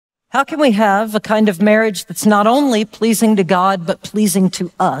How can we have a kind of marriage that's not only pleasing to God, but pleasing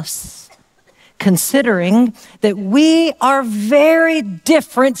to us, considering that we are very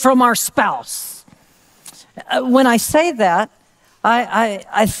different from our spouse? When I say that,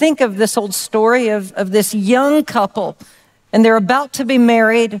 I think of this old story of this young couple, and they're about to be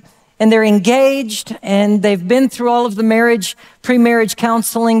married, and they're engaged, and they've been through all of the pre-marriage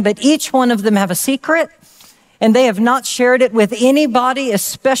counseling, but each one of them have a secret. And they have not shared it with anybody,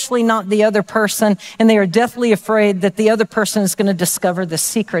 especially not the other person. And they are deathly afraid that the other person is going to discover the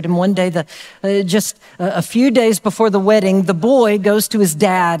secret. And one day, just a few days before the wedding, the boy goes to his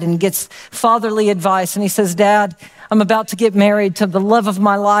dad and gets fatherly advice. And he says, "Dad, I'm about to get married to the love of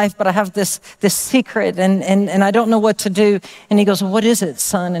my life, but I have this secret and I don't know what to do." And he goes, "Well, what is it,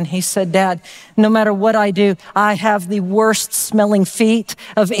 son?" And he said, "Dad, no matter what I do, I have the worst smelling feet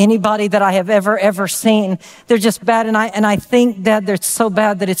of anybody that I have ever seen. They're just bad. And I think, Dad, they're so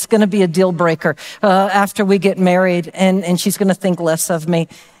bad that it's going to be a deal breaker after we get married, and she's going to think less of me."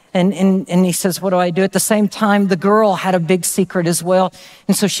 And he says, "What do I do?" At the same time, the girl had a big secret as well.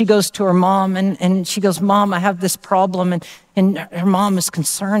 And so she goes to her mom and she goes, "Mom, I have this problem." And her mom is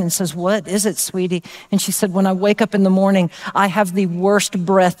concerned and says, "What is it, sweetie?" And she said, "When I wake up in the morning, I have the worst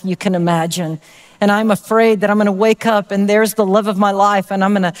breath you can imagine. And I'm afraid that I'm going to wake up and there's the love of my life, and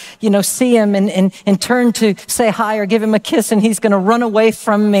I'm going to, see him and turn to say hi or give him a kiss, and he's going to run away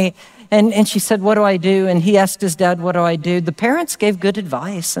from me." And she said, "What do I do?" And he asked his dad, "What do I do?" The parents gave good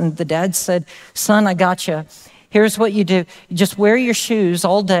advice, and the dad said, "Son, I got you. Here's what you do. You just wear your shoes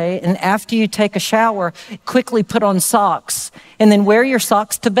all day, and after you take a shower, quickly put on socks, and then wear your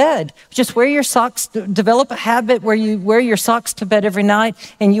socks to bed. Just wear your socks, develop a habit where you wear your socks to bed every night,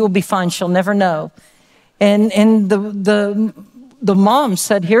 and you will be fine. She'll never know." And the mom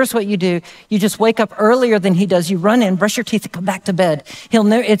said, "Here's what you do. You just wake up earlier than he does. You run in, brush your teeth, and come back to bed.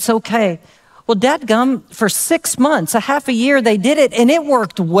 It's okay." Well, dadgum, for 6 months, a half a year, they did it, and it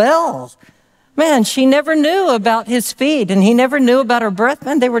worked well. Man, she never knew about his feet, and he never knew about her breath.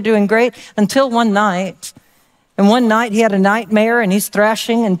 Man, they were doing great until one night. And one night he had a nightmare, and he's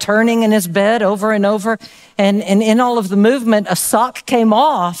thrashing and turning in his bed over and over. And in all of the movement, a sock came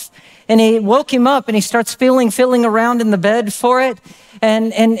off. And he woke him up, and he starts feeling around in the bed for it.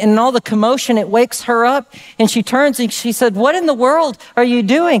 And in all the commotion, it wakes her up. And she turns and she said, "What in the world are you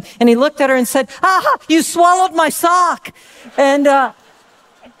doing?" And he looked at her and said, "Ah, you swallowed my sock." And y'all,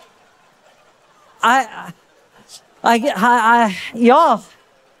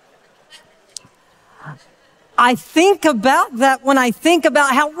 I think about that when I think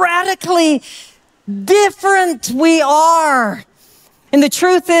about how radically different we are. And the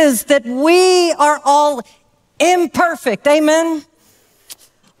truth is that we are all imperfect. Amen?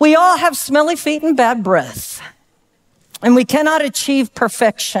 We all have smelly feet and bad breath. And we cannot achieve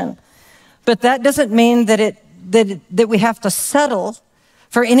perfection. But that doesn't mean that we have to settle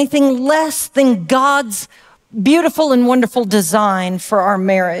for anything less than God's beautiful and wonderful design for our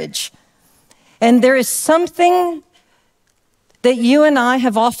marriage. And there is something that you and I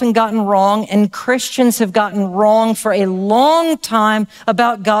have often gotten wrong, and Christians have gotten wrong for a long time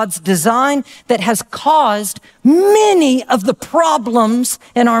about God's design that has caused many of the problems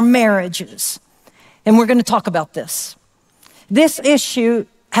in our marriages. And we're going to talk about this. This issue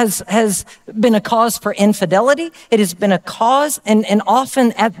has been a cause for infidelity. It has been a cause and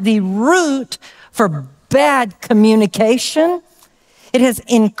often at the root for bad communication. It has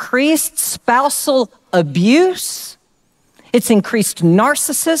increased spousal abuse. It's increased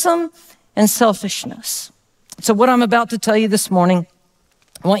narcissism and selfishness. So what I'm about to tell you this morning,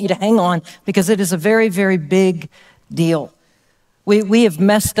 I want you to hang on because it is a very, very big deal. We have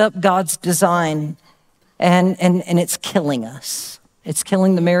messed up God's design and it's killing us. It's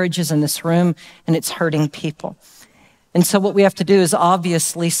killing the marriages in this room, and it's hurting people. And so what we have to do is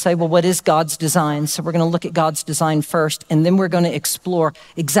obviously say, well, what is God's design? So we're going to look at God's design first, and then we're going to explore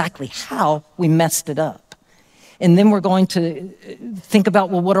exactly how we messed it up. And then we're going to think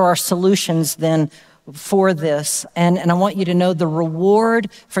about, well, what are our solutions then for this? And I want you to know the reward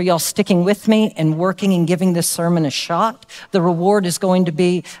for y'all sticking with me and working and giving this sermon a shot, the reward is going to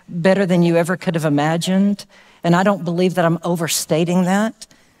be better than you ever could have imagined. And I don't believe that I'm overstating that.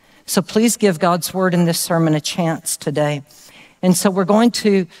 So please give God's word in this sermon a chance today. And so we're going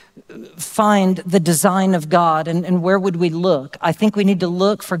to find the design of God. And where would we look? I think we need to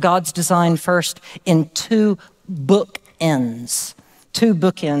look for God's design first in two bookends.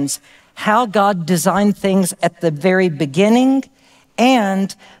 How God designed things at the very beginning,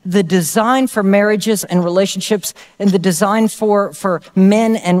 and the design for marriages and relationships, and the design for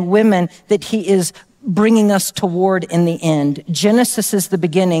men and women that he is bringing us toward in the end. Genesis is the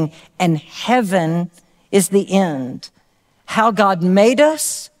beginning and heaven is the end. How God made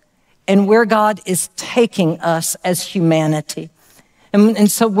us and where God is taking us as humanity.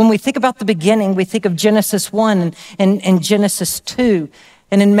 And so when we think about the beginning, we think of Genesis 1 and Genesis 2.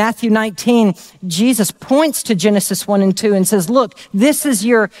 And in Matthew 19, Jesus points to Genesis 1 and 2 and says, look, this is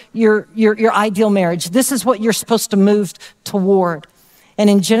your ideal marriage. This is what you're supposed to move toward. And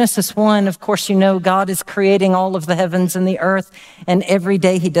in Genesis 1, of course, you know, God is creating all of the heavens and the earth. And every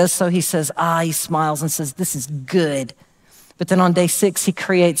day he does so, he says, he smiles and says, this is good. But then on day 6, he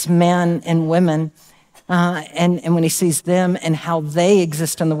creates man and women. And when he sees them and how they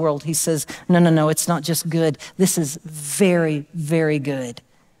exist in the world, he says, no, it's not just good. This is very, very good.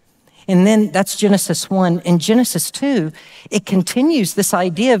 And then that's Genesis 1. In Genesis 2, it continues this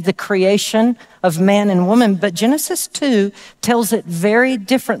idea of the creation of man and woman. But Genesis 2 tells it very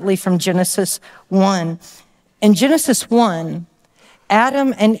differently from Genesis 1. In Genesis 1,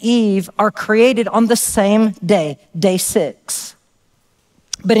 Adam and Eve are created on the same day, day 6.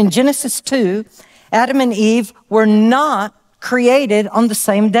 But in Genesis 2, Adam and Eve were not created on the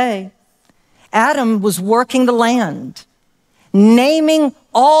same day. Adam was working the land, naming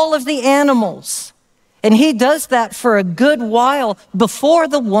all of the animals. And he does that for a good while before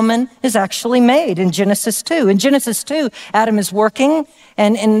the woman is actually made in Genesis 2. In Genesis 2, Adam is working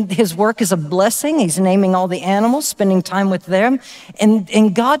and his work is a blessing. He's naming all the animals, spending time with them.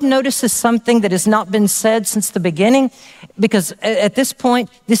 And God notices something that has not been said since the beginning, because at this point,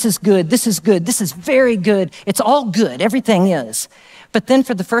 this is good, this is good, this is very good. It's all good, everything is. But then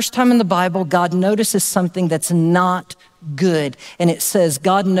for the first time in the Bible, God notices something that's not good. And it says,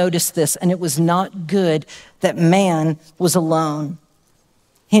 God noticed this, and it was not good that man was alone.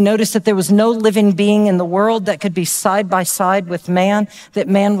 He noticed that there was no living being in the world that could be side by side with man, that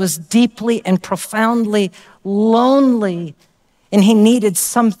man was deeply and profoundly lonely, and he needed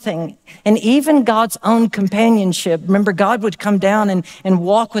something. And even God's own companionship. Remember, God would come down and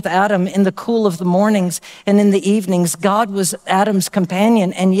walk with Adam in the cool of the mornings and in the evenings. God was Adam's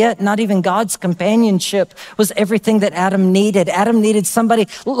companion, and yet not even God's companionship was everything that Adam needed. Adam needed somebody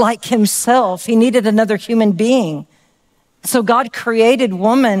like himself. He needed another human being. So God created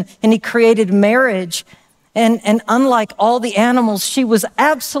woman and he created marriage. And unlike all the animals, she was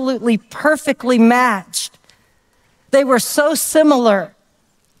absolutely perfectly matched. They were so similar,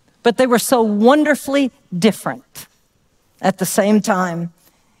 but they were so wonderfully different at the same time.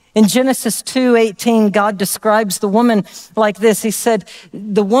 In Genesis 2:18, God describes the woman like this. He said,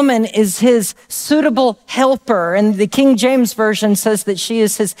 the woman is his suitable helper. And the King James Version says that she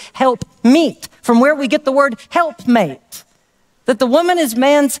is his helpmeet, from where we get the word helpmate. That the woman is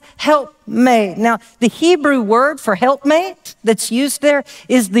man's helpmate. Now, the Hebrew word for helpmate that's used there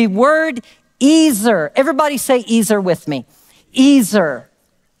is the word Ezer. Everybody say Ezer with me. Ezer.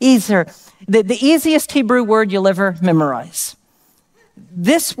 Ezer. The easiest Hebrew word you'll ever memorize.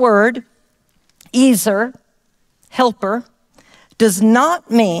 This word, Ezer, helper, does not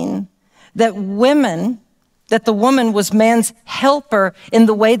mean that the woman was man's helper in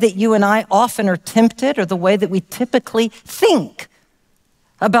the way that you and I often are tempted, or the way that we typically think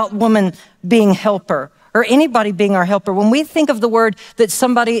about woman being helper, or anybody being our helper. When we think of the word that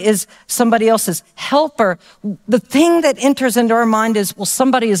somebody is somebody else's helper, the thing that enters into our mind is, well,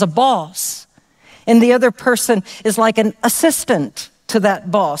 somebody is a boss, and the other person is like an assistant to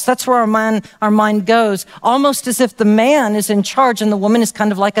that boss. That's where our mind goes, almost as if the man is in charge and the woman is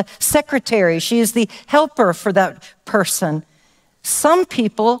kind of like a secretary. She is the helper for that person. Some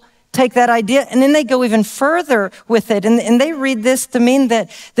people take that idea and then they go even further with it, and they read this to mean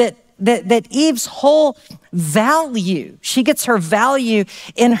that Eve's whole value, she gets her value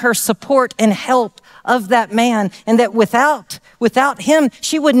in her support and help of that man, and that without him,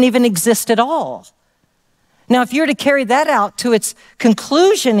 she wouldn't even exist at all. Now, if you were to carry that out to its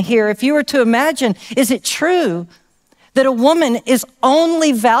conclusion here, if you were to imagine, is it true that a woman is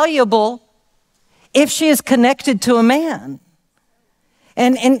only valuable if she is connected to a man?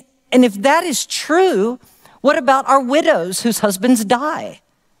 And if that is true, what about our widows whose husbands die?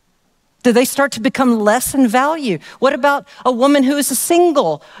 Do they start to become less in value? What about a woman who is a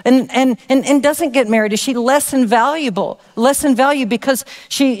single and doesn't get married? Is she less in value because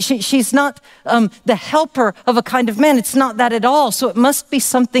she's not the helper of a kind of man? It's not that at all. So it must be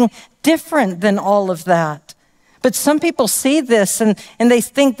something different than all of that. But some people see this and they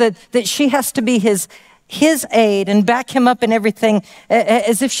think that she has to be his aid and back him up in everything,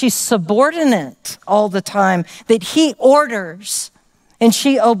 as if she's subordinate all the time, that he orders and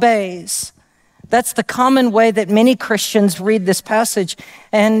she obeys. That's the common way that many Christians read this passage,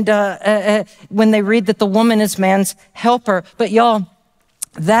 and when they read that the woman is man's helper. But y'all,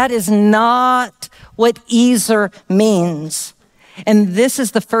 that is not what Ezer means. And this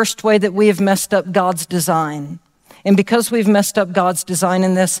is the first way that we have messed up God's design. And because we've messed up God's design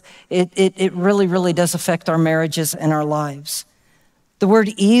in this, it really, really does affect our marriages and our lives. The word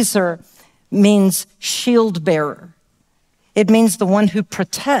Ezer means shield bearer. It means the one who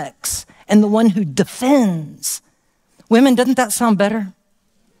protects and the one who defends. Women, doesn't that sound better?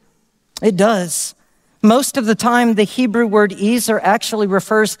 It does. Most of the time, the Hebrew word Ezer actually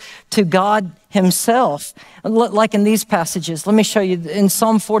refers to God himself. Like in these passages, let me show you. In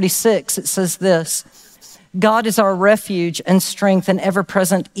Psalm 46, it says this: God is our refuge and strength, an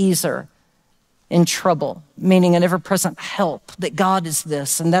ever-present Ezer in trouble, meaning an ever-present help, that God is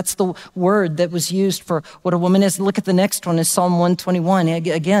this. And that's the word that was used for what a woman is. Look at the next one, is Psalm 121.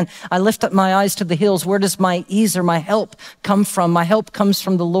 Again, I lift up my eyes to the hills. Where does my Ezer, my help, come from? My help comes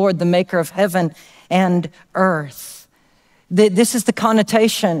from the Lord, the maker of heaven and earth. This is the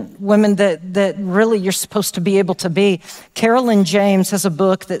connotation, women, that really you're supposed to be able to be. Carolyn James has a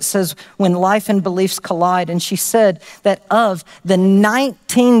book that says When Life and Beliefs Collide, and she said that of the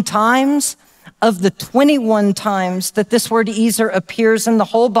 19 times, of the 21 times that this word Ezer appears in the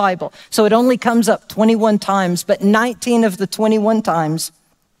whole Bible, so it only comes up 21 times, but 19 of the 21 times,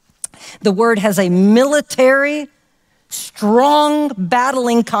 the word has a military, strong,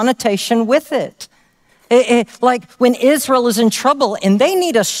 battling connotation with it. Like when Israel is in trouble and they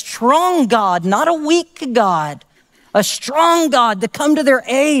need a strong God, not a weak God, a strong God to come to their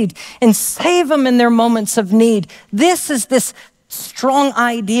aid and save them in their moments of need. This is this strong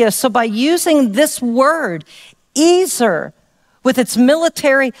idea. So by using this word, Ezer, with its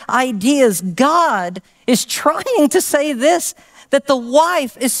military ideas, God is trying to say this, that the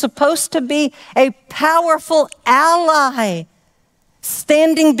wife is supposed to be a powerful ally,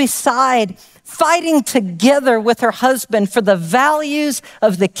 standing beside, fighting together with her husband for the values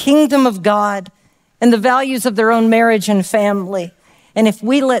of the kingdom of God and the values of their own marriage and family. And if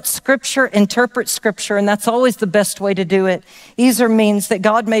we let Scripture interpret Scripture, and that's always the best way to do it, Ezer means that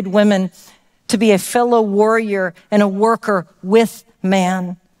God made women to be a fellow warrior and a worker with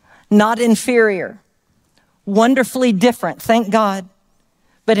man, not inferior, wonderfully different, thank God,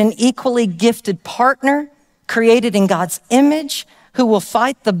 but an equally gifted partner created in God's image who will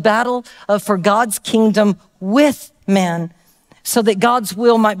fight the battle for God's kingdom with men so that God's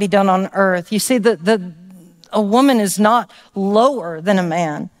will might be done on earth. You see, a woman is not lower than a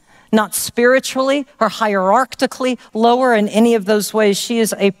man, not spiritually or hierarchically lower in any of those ways. She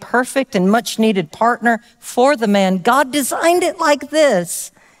is a perfect and much needed partner for the man. God designed it like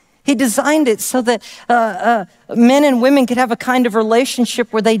this. He designed it so that men and women could have a kind of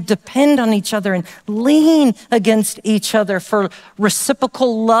relationship where they depend on each other and lean against each other for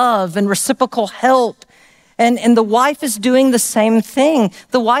reciprocal love and reciprocal help. And the wife is doing the same thing.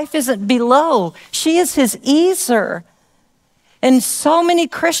 The wife isn't below. She is his Ezer. And so many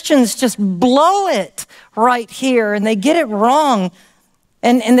Christians just blow it right here, and they get it wrong.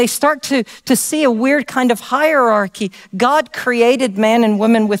 And they start to see a weird kind of hierarchy. God created man and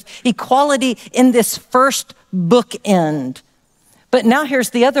women with equality in this first bookend. But now here's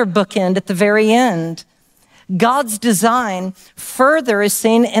the other bookend at the very end. God's design further is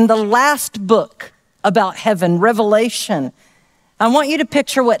seen in the last book about heaven, Revelation. I want you to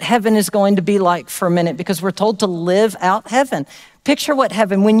picture what heaven is going to be like for a minute, because we're told to live out heaven. Picture what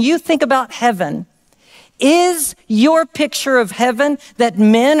heaven, when you think about heaven, is your picture of heaven that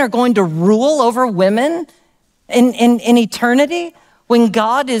men are going to rule over women in eternity? When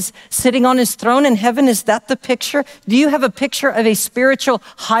God is sitting on his throne in heaven, is that the picture? Do you have a picture of a spiritual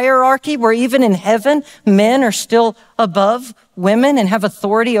hierarchy where even in heaven, men are still above women and have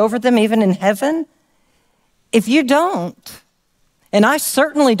authority over them even in heaven? If you don't, and I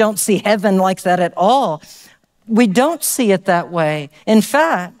certainly don't see heaven like that at all, we don't see it that way. In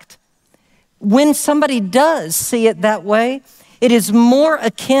fact, when somebody does see it that way, it is more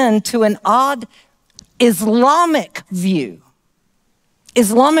akin to an odd Islamic view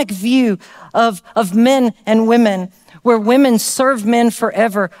of men and women, where women serve men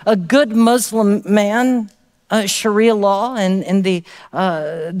forever. A good Muslim man, Sharia law and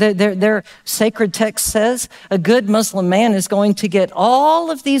their sacred text says a good Muslim man is going to get all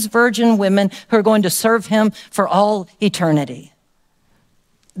of these virgin women who are going to serve him for all eternity.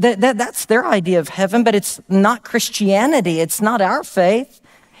 That's their idea of heaven, but it's not Christianity. It's not our faith.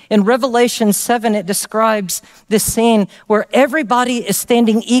 In Revelation 7, it describes this scene where everybody is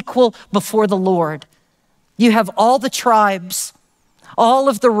standing equal before the Lord. You have all the tribes, all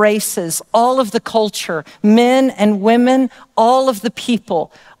of the races, all of the culture, men and women, all of the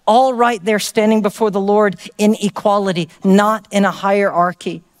people, all right there standing before the Lord in equality, not in a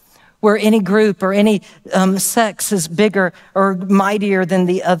hierarchy where any group or any sex is bigger or mightier than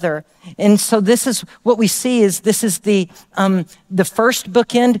the other. And so this is what we see is this is the first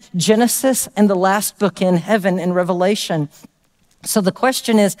bookend, Genesis, and the last bookend, heaven in Revelation. So the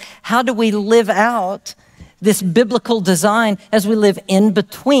question is, how do we live out this biblical design as we live in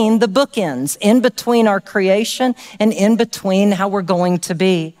between the bookends, in between our creation and in between how we're going to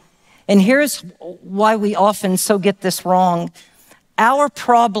be? And here's why we often so get this wrong. Our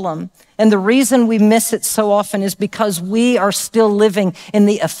problem and the reason we miss it so often is because we are still living in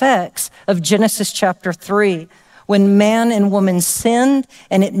the effects of Genesis chapter 3, when man and woman sinned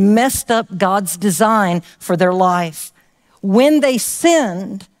and it messed up God's design for their life. When they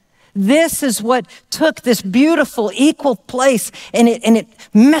sinned, this is what took this beautiful, equal place and it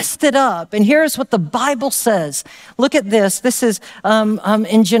messed it up. And here's what the Bible says. Look at this. This is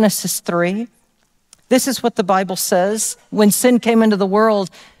in Genesis 3. This is what the Bible says. When sin came into the world,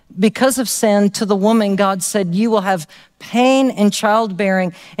 because of sin, to the woman, God said, you will have pain in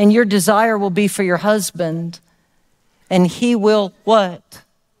childbearing, and your desire will be for your husband. And he will what?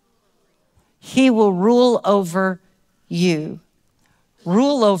 He will rule over you.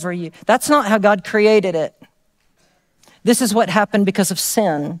 Rule over you. That's not how God created it. This is what happened because of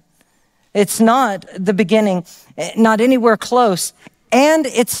sin. It's not the beginning, not anywhere close. And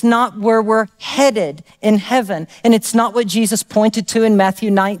it's not where we're headed in heaven. And it's not what Jesus pointed to in Matthew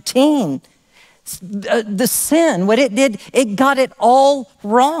 19. The sin, what it did, it got it all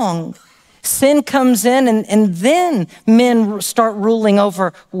wrong. Sin comes in and then men start ruling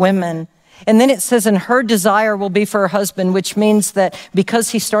over women. And then it says, and her desire will be for her husband, which means that because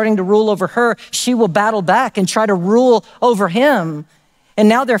he's starting to rule over her, she will battle back and try to rule over him. And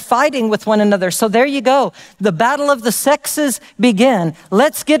now they're fighting with one another. So there you go. The battle of the sexes begin.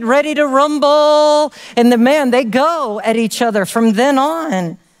 Let's get ready to rumble. And they go at each other from then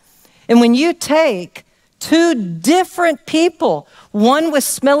on. And when you take two different people, one with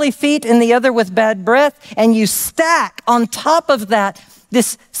smelly feet and the other with bad breath, and you stack on top of that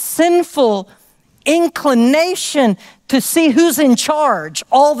this sinful inclination to see who's in charge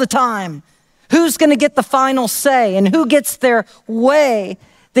all the time, who's going to get the final say and who gets their way,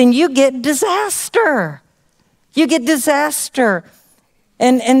 then you get disaster. You get disaster.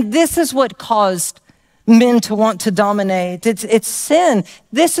 And this is what caused men to want to dominate. It's sin.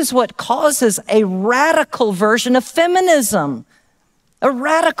 This is what causes a radical version of feminism. A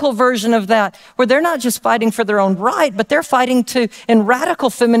radical version of that, where they're not just fighting for their own right, but they're fighting in radical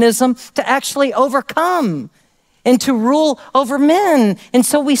feminism to actually overcome and to rule over men. And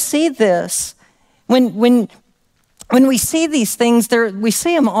so we see this. When we see these things, we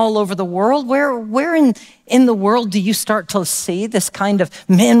see them all over the world. Where in the world do you start to see this kind of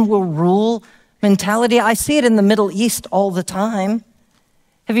men will rule mentality? I see it in the Middle East all the time.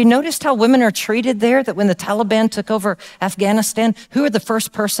 Have you noticed how women are treated there? That when the Taliban took over Afghanistan, who were the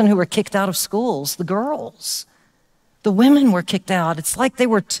first person who were kicked out of schools? The girls. The women were kicked out. It's like they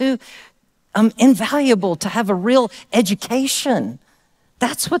were too invaluable to have a real education.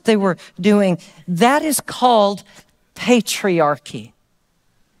 That's what they were doing. That is called patriarchy.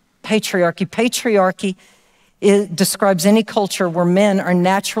 Patriarchy. Patriarchy describes any culture where men are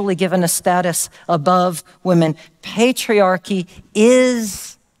naturally given a status above women. Patriarchy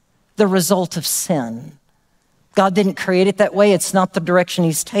is the result of sin. God didn't create it that way. It's not the direction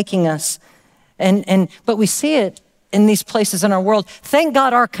he's taking us. But we see it in these places in our world. Thank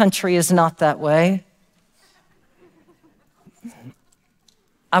God our country is not that way.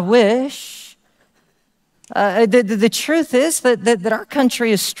 I wish. The truth is that our country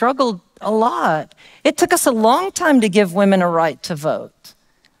has struggled a lot. It took us a long time to give women a right to vote.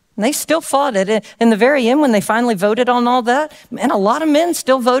 And they still fought it. In the very end, when they finally voted on all that, and a lot of men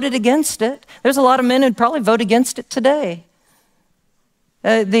still voted against it. There's a lot of men who'd probably vote against it today.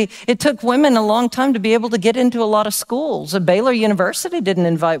 It took women a long time to be able to get into a lot of schools. Baylor University didn't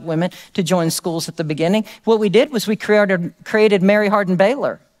invite women to join schools at the beginning. What we did was we created Mary Hardin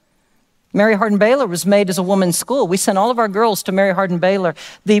Baylor. Mary Hardin Baylor was made as a woman's school. We sent all of our girls to Mary Hardin Baylor.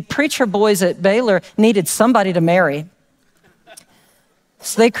 The preacher boys at Baylor needed somebody to marry.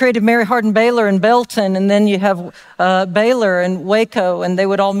 So they created Mary Hardin Baylor in Belton, and then you have Baylor and Waco, and they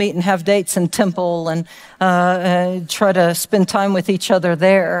would all meet and have dates in Temple and try to spend time with each other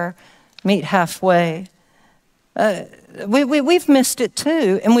there, meet halfway. We've missed it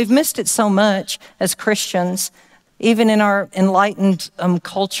too, and we've missed it so much as Christians, even in our enlightened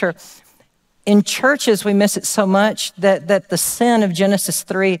culture. In churches, we miss it so much that the sin of Genesis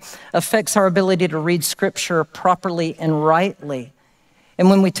 3 affects our ability to read Scripture properly and rightly. And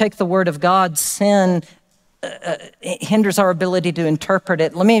when we take the Word of God, sin it hinders our ability to interpret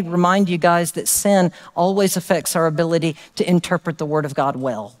it. Let me remind you guys that sin always affects our ability to interpret the Word of God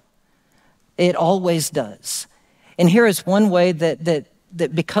well. It always does. And here is one way that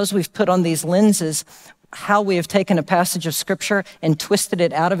because we've put on these lenses, how we have taken a passage of Scripture and twisted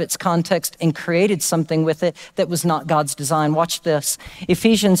it out of its context and created something with it that was not God's design. Watch this.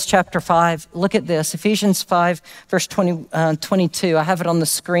 Ephesians chapter 5. Look at this. Ephesians 5, verse 22. I have it on the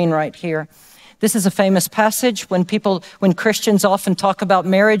screen right here. This is a famous passage. When Christians often talk about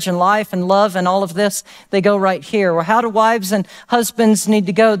marriage and life and love and all of this, they go right here. Well, how do wives and husbands need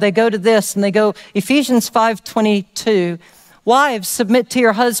to go? They go to this, and they go, Ephesians 5:22. Wives, submit to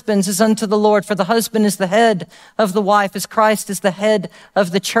your husbands as unto the Lord, for the husband is the head of the wife, as Christ is the head of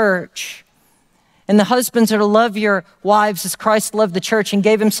the church. And the husbands are to love your wives as Christ loved the church and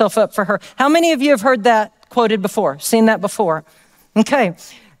gave himself up for her. How many of you have heard that quoted before, seen that before? Okay.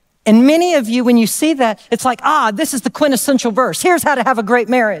 And many of you, when you see that, it's like, this is the quintessential verse. Here's how to have a great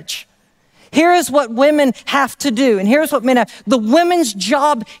marriage. Here is what women have to do. And here's what men have. The women's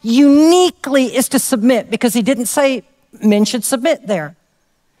job uniquely is to submit, because he didn't say men should submit there.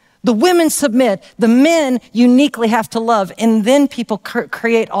 The women submit. The men uniquely have to love. And then people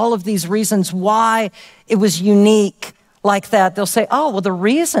create all of these reasons why it was unique like that. They'll say, the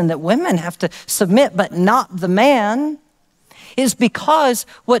reason that women have to submit but not the man is because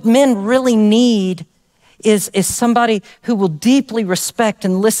what men really need is somebody who will deeply respect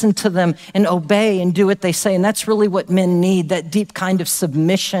and listen to them and obey and do what they say. And that's really what men need, that deep kind of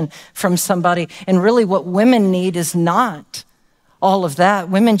submission from somebody. And really what women need is not all of that.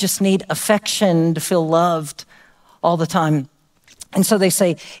 Women just need affection, to feel loved all the time. And so they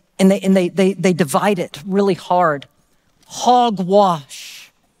say, and they divide it really hard. Hogwash.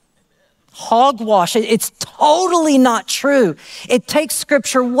 Hogwash. It's totally not true. It takes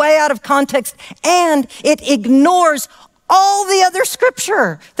Scripture way out of context, and it ignores all the other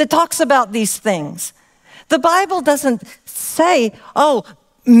Scripture that talks about these things. The Bible doesn't say,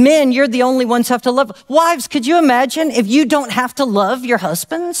 men, you're the only ones who have to love. Wives, could you imagine if you don't have to love your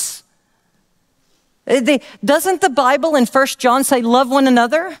husbands? Doesn't the Bible in 1 John say, love one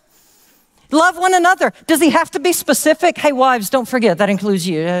another? Love one another. Does he have to be specific? Hey, wives, don't forget, that includes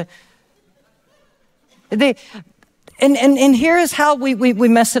you. And here is how we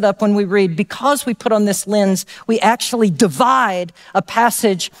mess it up when we read. Because we put on this lens, we actually divide a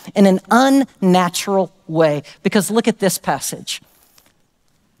passage in an unnatural way. Because look at this passage.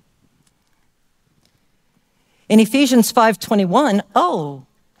 In Ephesians 5:21,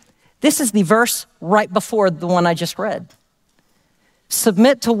 this is the verse right before the one I just read.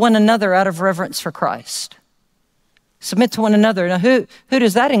 Submit to one another out of reverence for Christ. Submit to one another. Now, who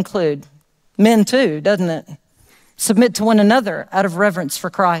does that include? Men too, doesn't it? Submit to one another out of reverence for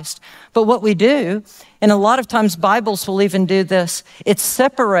Christ. But what we do, and a lot of times Bibles will even do this, it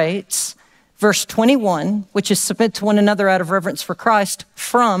separates verse 21, which is submit to one another out of reverence for Christ,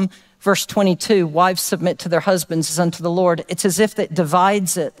 from verse 22, wives submit to their husbands as unto the Lord. It's as if it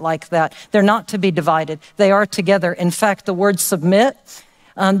divides it like that. They're not to be divided. They are together. In fact, the word submit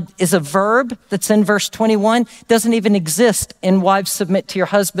is a verb that's in verse 21, doesn't even exist in wives submit to your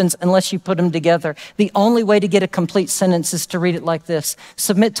husbands unless you put them together. The only way to get a complete sentence is to read it like this.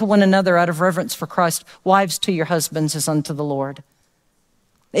 Submit to one another out of reverence for Christ. Wives to your husbands as unto the Lord.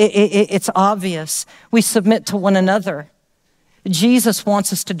 It's obvious. We submit to one another. Jesus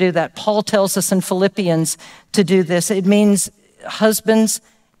wants us to do that. Paul tells us in Philippians to do this. It means husbands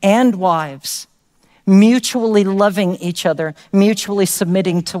and wives mutually loving each other, mutually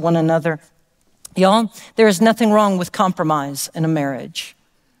submitting to one another. Y'all, there is nothing wrong with compromise in a marriage.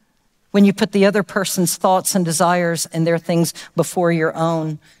 When you put the other person's thoughts and desires and their things before your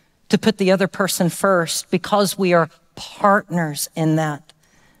own, to put the other person first, because we are partners in that.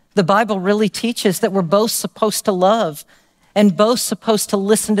 The Bible really teaches that we're both supposed to love and both supposed to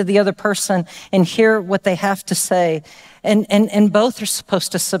listen to the other person and hear what they have to say. And both are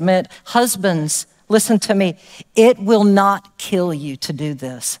supposed to submit. Husbands, listen to me. It will not kill you to do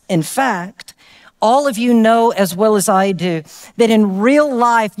this. In fact, all of you know as well as I do that in real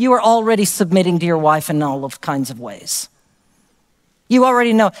life, you are already submitting to your wife in all of kinds of ways. You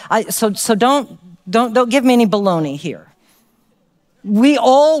already know. So don't give me any baloney here. We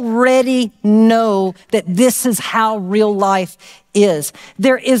already know that this is how real life is.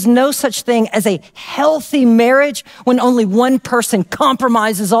 There is no such thing as a healthy marriage when only one person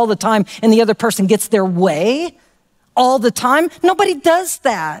compromises all the time and the other person gets their way all the time. Nobody does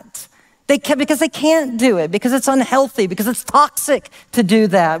that. Because they can't do it, because it's unhealthy, because it's toxic to do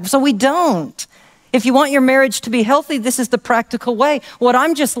that. So we don't. If you want your marriage to be healthy, this is the practical way. What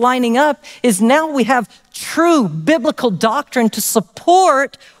I'm just lining up is now we have true biblical doctrine to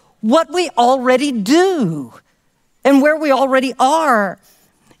support what we already do and where we already are.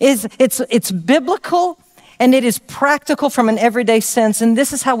 It's biblical and it is practical from an everyday sense. And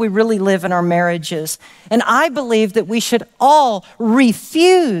this is how we really live in our marriages. And I believe that we should all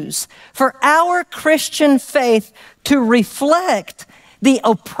refuse for our Christian faith to reflect the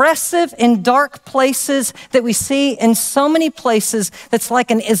oppressive and dark places that we see in so many places that's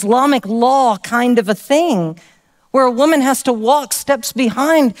like an Islamic law kind of a thing, where a woman has to walk steps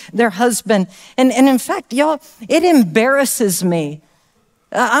behind their husband. And in fact, y'all, it embarrasses me.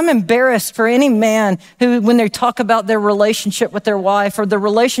 I'm embarrassed for any man who, when they talk about their relationship with their wife or their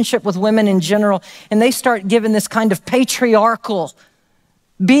relationship with women in general, and they start giving this kind of patriarchal,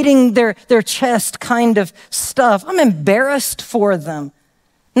 beating their chest kind of stuff. I'm embarrassed for them.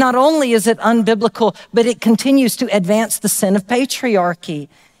 Not only is it unbiblical, but it continues to advance the sin of patriarchy.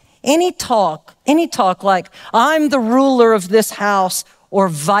 Any talk like, I'm the ruler of this house, or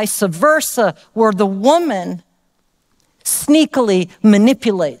vice versa, where the woman sneakily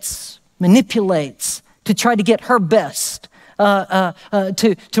manipulates to try to get her best,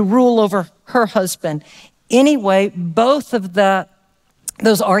 to rule over her husband. Anyway, both of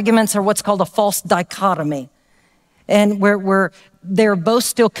those arguments are what's called a false dichotomy. And where they're both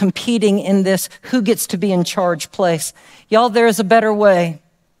still competing in this who gets to be in charge place. Y'all, there is a better way.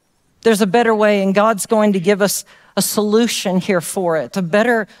 There's a better way, and God's going to give us a solution here for it, a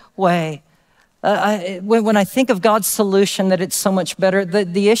better way. When I think of God's solution, that it's so much better,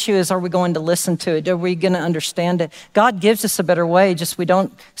 the issue is, are we going to listen to it? Are we going to understand it? God gives us a better way, just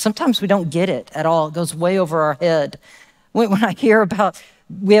sometimes we don't get it at all. It goes way over our head. When I hear about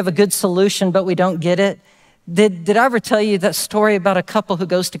we have a good solution, but we don't get it, did I ever tell you that story about a couple who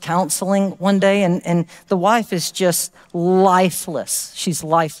goes to counseling one day and the wife is just lifeless. She's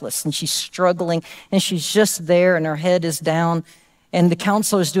lifeless and she's struggling and she's just there and her head is down. And the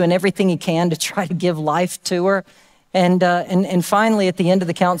counselor's doing everything he can to try to give life to her. And finally, at the end of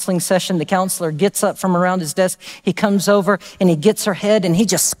the counseling session, the counselor gets up from around his desk. He comes over and he gets her head and he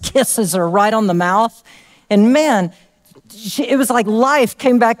just kisses her right on the mouth. And man, it was like life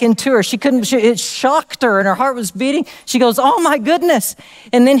came back into her. It shocked her and her heart was beating. She goes, oh my goodness.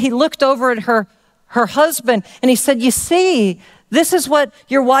 And then he looked over at her husband and he said, you see, this is what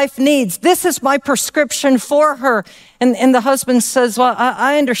your wife needs. This is my prescription for her. And the husband says, well,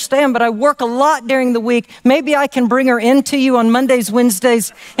 I understand, but I work a lot during the week. Maybe I can bring her in to you on Mondays,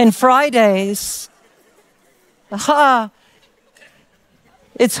 Wednesdays, and Fridays.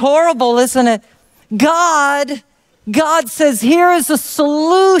 It's horrible, isn't it? God says, here is a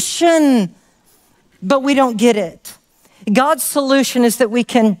solution, but we don't get it. God's solution is that we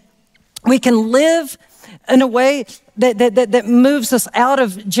can live in a way that moves us out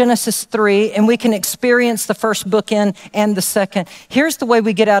of Genesis 3, and we can experience the first bookend and the second. Here's the way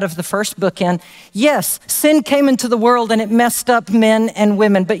we get out of the first bookend. Yes, sin came into the world and it messed up men and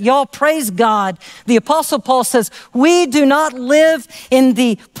women, but y'all, praise God. The Apostle Paul says, we do not live in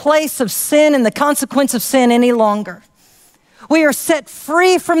the place of sin and the consequence of sin any longer. We are set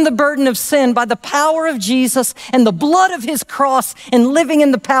free from the burden of sin by the power of Jesus and the blood of his cross, and living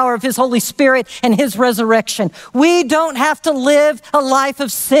in the power of his Holy Spirit and his resurrection. We don't have to live a life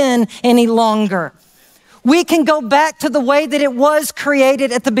of sin any longer. We can go back to the way that it was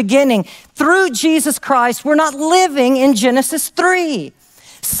created at the beginning. Through Jesus Christ, we're not living in Genesis 3.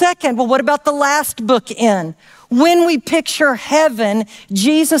 Second, well, what about the last bookend? When we picture heaven,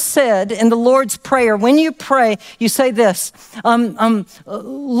 Jesus said in the Lord's Prayer, when you pray, you say this,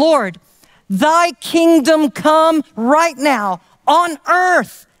 Lord, thy kingdom come right now on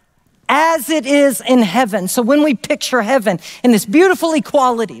earth as it is in heaven. So when we picture heaven and this beautiful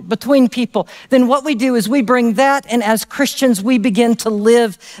equality between people, then what we do is we bring that, and as Christians, we begin to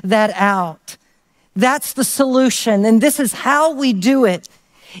live that out. That's the solution, and this is how we do it.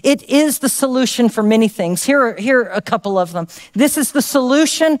 It is the solution for many things. Here are a couple of them. This is the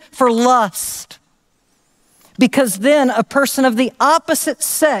solution for lust. Because then a person of the opposite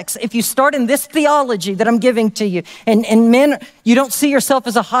sex, if you start in this theology that I'm giving to you, and men, you don't see yourself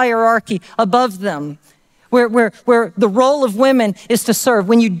as a hierarchy above them, where the role of women is to serve.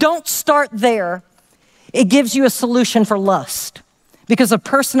 When you don't start there, it gives you a solution for lust. Because a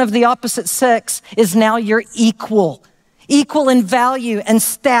person of the opposite sex is now your equal in value and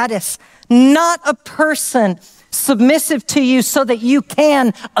status, not a person submissive to you so that you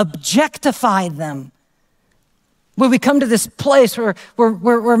can objectify them. When we come to this place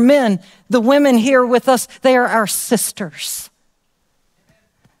where men, the women here with us, they are our sisters.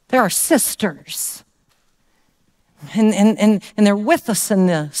 They're our sisters. And they're with us in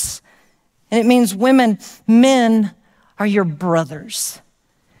this. And it means men are your brothers.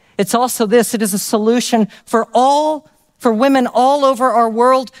 It's also this, it is a solution for women all over our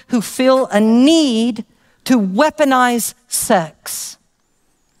world who feel a need to weaponize sex.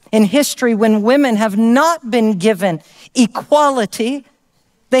 In history, when women have not been given equality,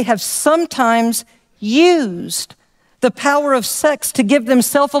 they have sometimes used the power of sex to give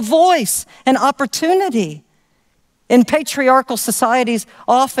themselves a voice and opportunity. In patriarchal societies,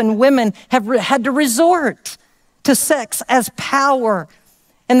 often women have had to resort to sex as power.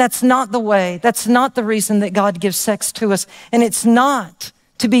 And that's not the way, that's not the reason that God gives sex to us. And it's not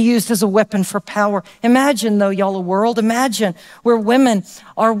to be used as a weapon for power. Imagine though, y'all, a world, imagine where women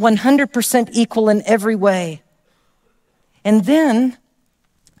are 100% equal in every way. And then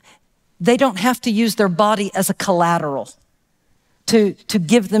they don't have to use their body as a collateral to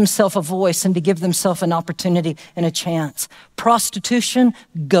give themselves a voice and to give themselves an opportunity and a chance. Prostitution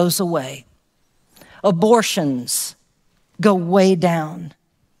goes away. Abortions go way down.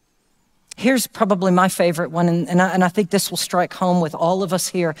 Here's probably my favorite one, and I think this will strike home with all of us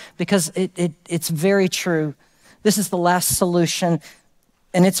here because it's very true. This is the last solution,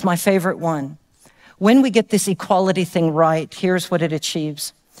 and it's my favorite one. When we get this equality thing right, here's what it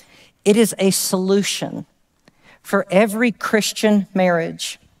achieves. It is a solution for every Christian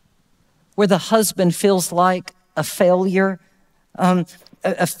marriage where the husband feels like a failure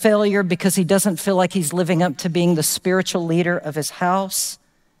because he doesn't feel like he's living up to being the spiritual leader of his house.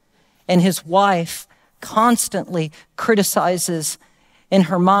 And his wife constantly criticizes in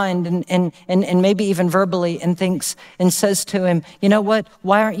her mind and maybe even verbally and thinks and says to him, you know what,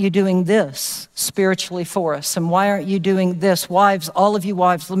 why aren't you doing this spiritually for us? And why aren't you doing this? Wives, all of you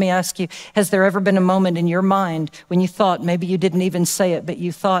wives, let me ask you, has there ever been a moment in your mind when you thought, maybe you didn't even say it, but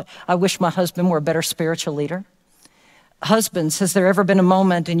you thought, I wish my husband were a better spiritual leader? Husbands, has there ever been a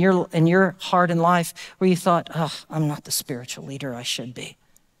moment in your heart and life where you thought, oh, I'm not the spiritual leader I should be?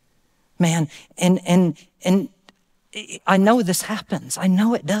 Man, and I know this happens. I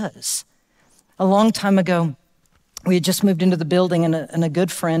know it does. A long time ago, we had just moved into the building and a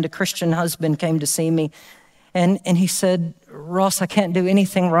good friend, a Christian husband, came to see me. And he said, Ross, I can't do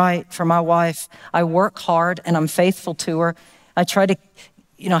anything right for my wife. I work hard and I'm faithful to her. I try to,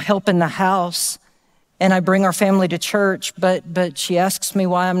 help in the house and I bring our family to church, but she asks me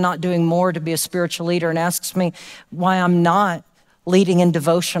why I'm not doing more to be a spiritual leader and asks me why I'm not leading in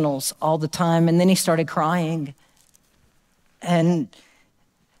devotionals all the time. And then he started crying. And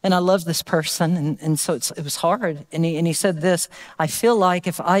I love this person. And so it was hard. And he said this, I feel like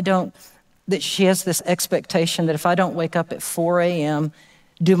that she has this expectation that if I don't wake up at 4 a.m.,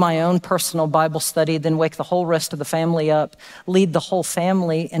 do my own personal Bible study, then wake the whole rest of the family up, lead the whole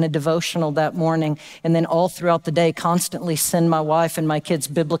family in a devotional that morning, and then all throughout the day constantly send my wife and my kids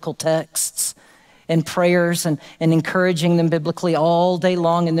biblical texts and prayers and encouraging them biblically all day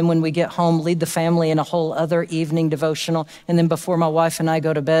long. And then when we get home, lead the family in a whole other evening devotional. And then before my wife and I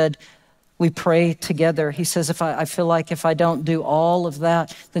go to bed, we pray together. He says, I feel like if I don't do all of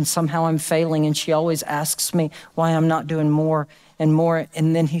that, then somehow I'm failing. And she always asks me why I'm not doing more and more.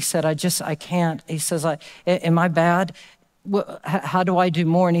 And then he said, I can't. He says, am I bad? How do I do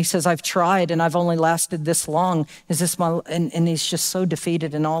more? And he says, I've tried and I've only lasted this long. Is this and he's just so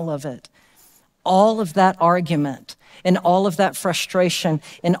defeated in all of it. All of that argument and all of that frustration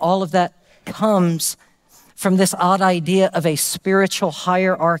and all of that comes from this odd idea of a spiritual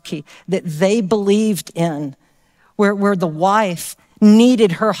hierarchy that they believed in, where the wife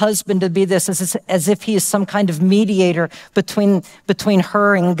needed her husband to be this as if he is some kind of mediator between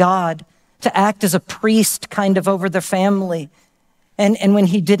her and God, to act as a priest kind of over the family. And when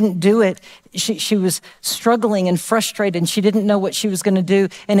he didn't do it, she was struggling and frustrated and she didn't know what she was going to do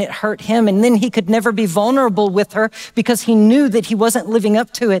and it hurt him. And then he could never be vulnerable with her because he knew that he wasn't living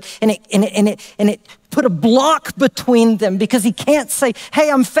up to it. And it put a block between them because he can't say,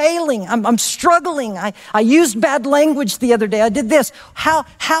 hey, I'm failing. I'm struggling. I used bad language the other day. I did this.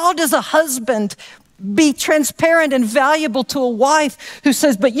 How does a husband be transparent and valuable to a wife who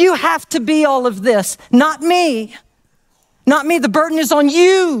says, but you have to be all of this, not me. Not me, the burden is on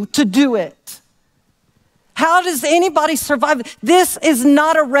you to do it. How does anybody survive? This is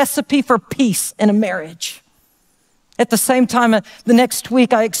not a recipe for peace in a marriage. At the same time, the next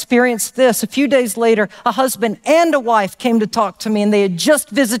week I experienced this. A few days later, a husband and a wife came to talk to me and they had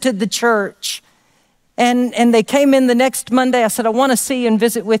just visited the church. And they came in the next Monday. I said, I want to see you and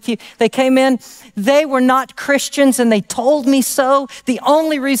visit with you. They came in. They were not Christians, and they told me so. The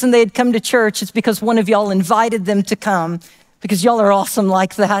only reason they had come to church is because one of y'all invited them to come, because y'all are awesome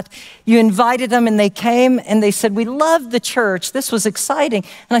like that. You invited them, and they came, and they said, we love the church. This was exciting.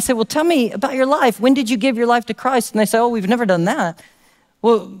 And I said, well, tell me about your life. When did you give your life to Christ? And they said, oh, we've never done that.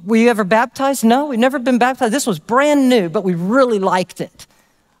 Well, were you ever baptized? No, we've never been baptized. This was brand new, but we really liked it.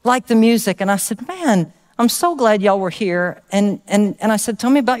 Liked the music. And I said, man, I'm so glad y'all were here. And I said,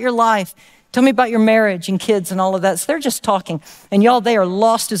 tell me about your life. Tell me about your marriage and kids and all of that. So they're just talking. And y'all, they are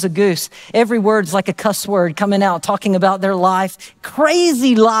lost as a goose. Every word's like a cuss word coming out, talking about their life.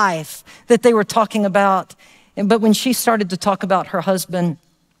 Crazy life that they were talking about. But when she started to talk about her husband,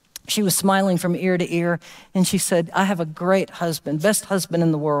 she was smiling from ear to ear. And she said, I have a great husband, best husband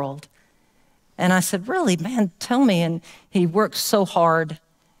in the world. And I said, really, man, tell me. And he works so hard.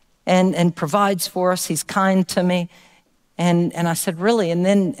 And provides for us. He's kind to me. And I said, really? And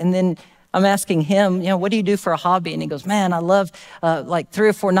then I'm asking him, what do you do for a hobby? And he goes, man, I love, like 3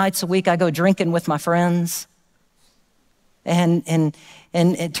 or 4 nights a week, I go drinking with my friends. And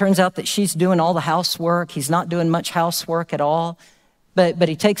it turns out that she's doing all the housework. He's not doing much housework at all. But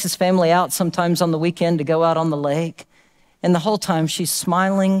he takes his family out sometimes on the weekend to go out on the lake. And the whole time she's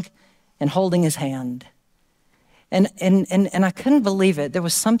smiling and holding his hand. And I couldn't believe it. There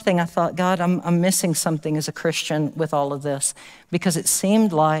was something, I thought, God, I'm missing something as a Christian with all of this, because it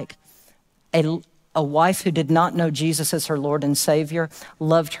seemed like a wife who did not know Jesus as her Lord and Savior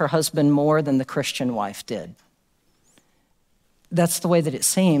loved her husband more than the Christian wife did. That's the way that it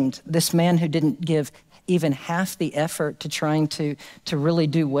seemed. This man who didn't give even half the effort to trying to really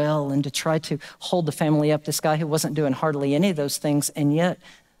do well and to try to hold the family up, this guy who wasn't doing hardly any of those things, and yet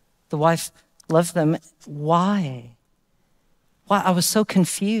the wife loved them. Why? I was so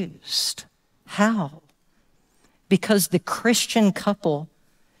confused. How? Because the Christian couple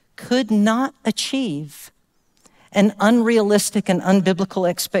could not achieve an unrealistic and unbiblical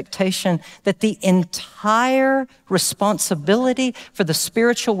expectation that the entire responsibility for the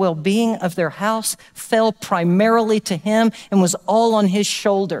spiritual well-being of their house fell primarily to him and was all on his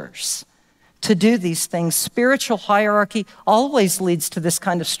shoulders. To do these things. Spiritual hierarchy always leads to this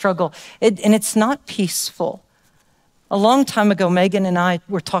kind of struggle, and it's not peaceful. A long time ago, Megan and I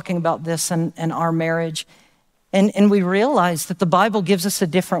were talking about this and our marriage, and we realized that the Bible gives us a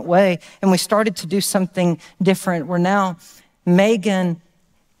different way, and we started to do something different. We're now, Megan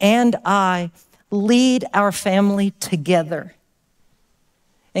and I lead our family together.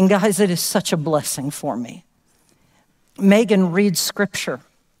 And guys, it is such a blessing for me. Megan reads scripture.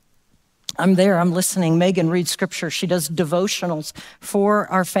 I'm there, I'm listening. Megan reads scripture. She does devotionals for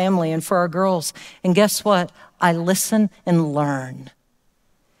our family and for our girls. And guess what? I listen and learn.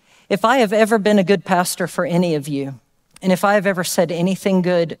 If I have ever been a good pastor for any of you, and if I have ever said anything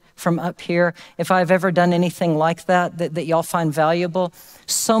good from up here, if I've ever done anything like that y'all find valuable,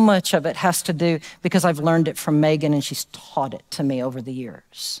 so much of it has to do because I've learned it from Megan and she's taught it to me over the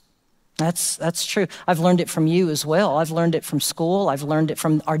years. That's true. I've learned it from you as well. I've learned it from school. I've learned it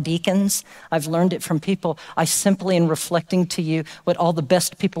from our deacons. I've learned it from people. I simply am reflecting to you what all the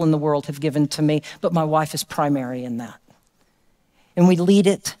best people in the world have given to me, but my wife is primary in that. And we lead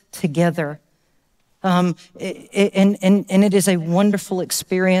it together. And it is a wonderful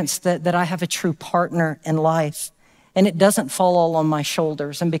experience that I have a true partner in life. And it doesn't fall all on my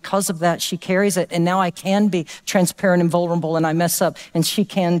shoulders. And because of that, she carries it. And now I can be transparent and vulnerable and I mess up, and she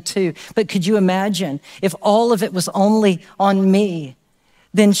can too. But could you imagine if all of it was only on me?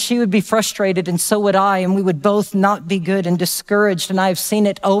 Then she would be frustrated and so would I, and we would both not be good and discouraged. And I've seen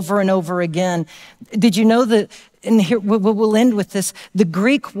it over and over again. Did you know that, and here we'll end with this, the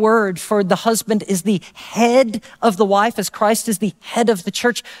Greek word for the husband is the head of the wife, as Christ is the head of the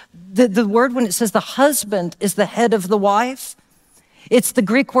church. The word when it says the husband is the head of the wife, it's the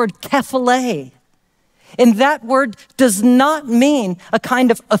Greek word kephale. And that word does not mean a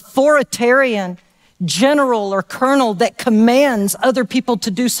kind of authoritarian general or colonel that commands other people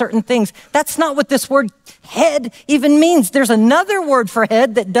to do certain things. That's not what this word head even means. There's another word for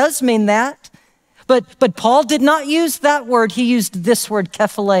head that does mean that. But Paul did not use that word. He used this word,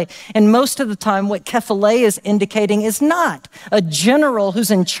 kephale. And most of the time, what kephale is indicating is not a general who's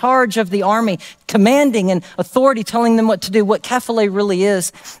in charge of the army, commanding and authority, telling them what to do. What kephale really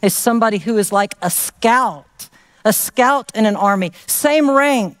is somebody who is like a scout in an army. Same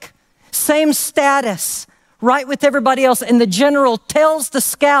rank, same status, right with everybody else. And the general tells the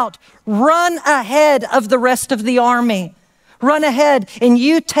scout, run ahead of the rest of the army. Run ahead and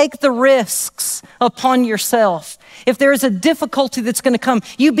you take the risks upon yourself. If there is a difficulty that's going to come,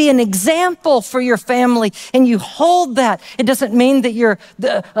 you be an example for your family and you hold that. It doesn't mean that you're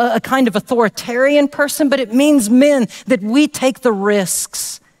a kind of authoritarian person, but it means, men, that we take the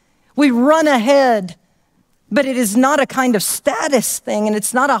risks. We run ahead, but it is not a kind of status thing and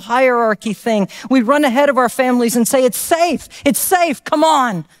it's not a hierarchy thing. We run ahead of our families and say, it's safe, come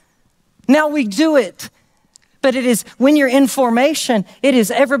on. Now we do it. But it is, when you're in formation, it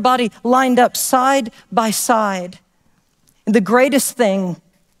is everybody lined up side by side. The greatest thing,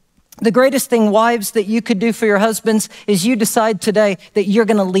 wives, that you could do for your husbands is you decide today that you're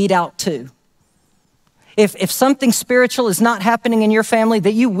going to lead out too. If something spiritual is not happening in your family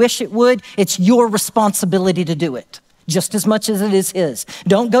that you wish it would, it's your responsibility to do it, just as much as it is his.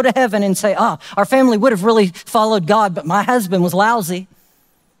 Don't go to heaven and say, our family would have really followed God, but my husband was lousy.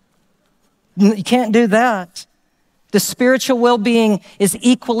 You can't do that. The spiritual well-being is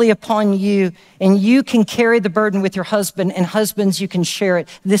equally upon you, and you can carry the burden with your husband, and husbands, you can share it.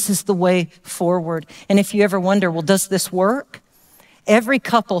 This is the way forward. And if you ever wonder, well, does this work? Every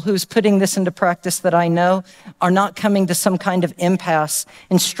couple who's putting this into practice that I know are not coming to some kind of impasse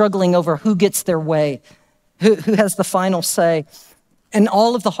and struggling over who gets their way, who has the final say. And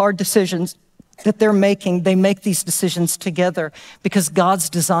all of the hard decisions that they're making, they make these decisions together because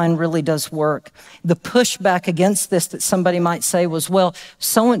God's design really does work. The pushback against this that somebody might say was, well,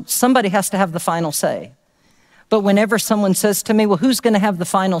 somebody has to have the final say. But whenever someone says to me, well, who's going to have the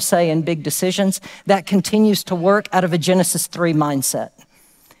final say in big decisions? That continues to work out of a Genesis 3 mindset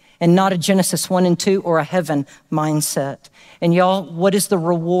and not a Genesis 1 and 2 or a heaven mindset. And y'all, what is the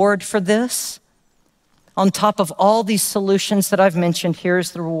reward for this? On top of all these solutions that I've mentioned,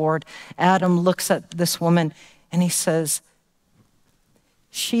 here's the reward. Adam looks at this woman and he says,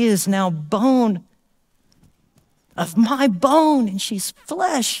 she is now bone of my bone and she's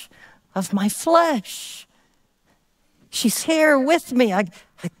flesh of my flesh. She's here with me. I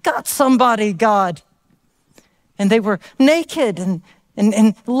got somebody, God. And they were naked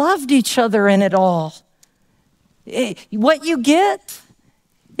and loved each other in it all. What you get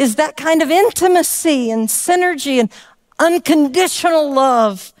is that kind of intimacy and synergy and unconditional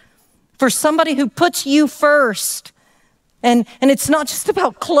love for somebody who puts you first. And it's not just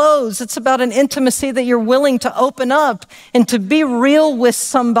about clothes. It's about an intimacy that you're willing to open up and to be real with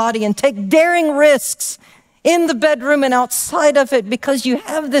somebody and take daring risks in the bedroom and outside of it because you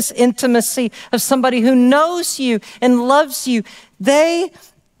have this intimacy of somebody who knows you and loves you. They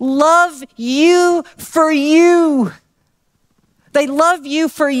love you for you. They love you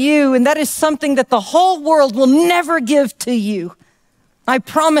for you, and that is something that the whole world will never give to you. I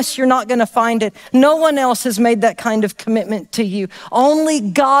promise you're not going to find it. No one else has made that kind of commitment to you. Only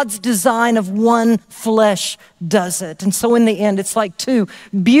God's design of one flesh does it. And so in the end, it's like two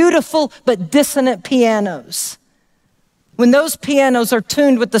beautiful but dissonant pianos. When those pianos are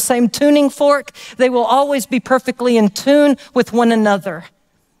tuned with the same tuning fork, they will always be perfectly in tune with one another.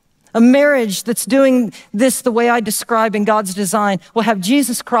 A marriage that's doing this the way I describe in God's design will have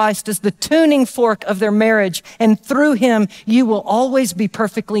Jesus Christ as the tuning fork of their marriage, and through him, you will always be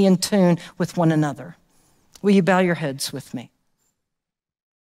perfectly in tune with one another. Will you bow your heads with me?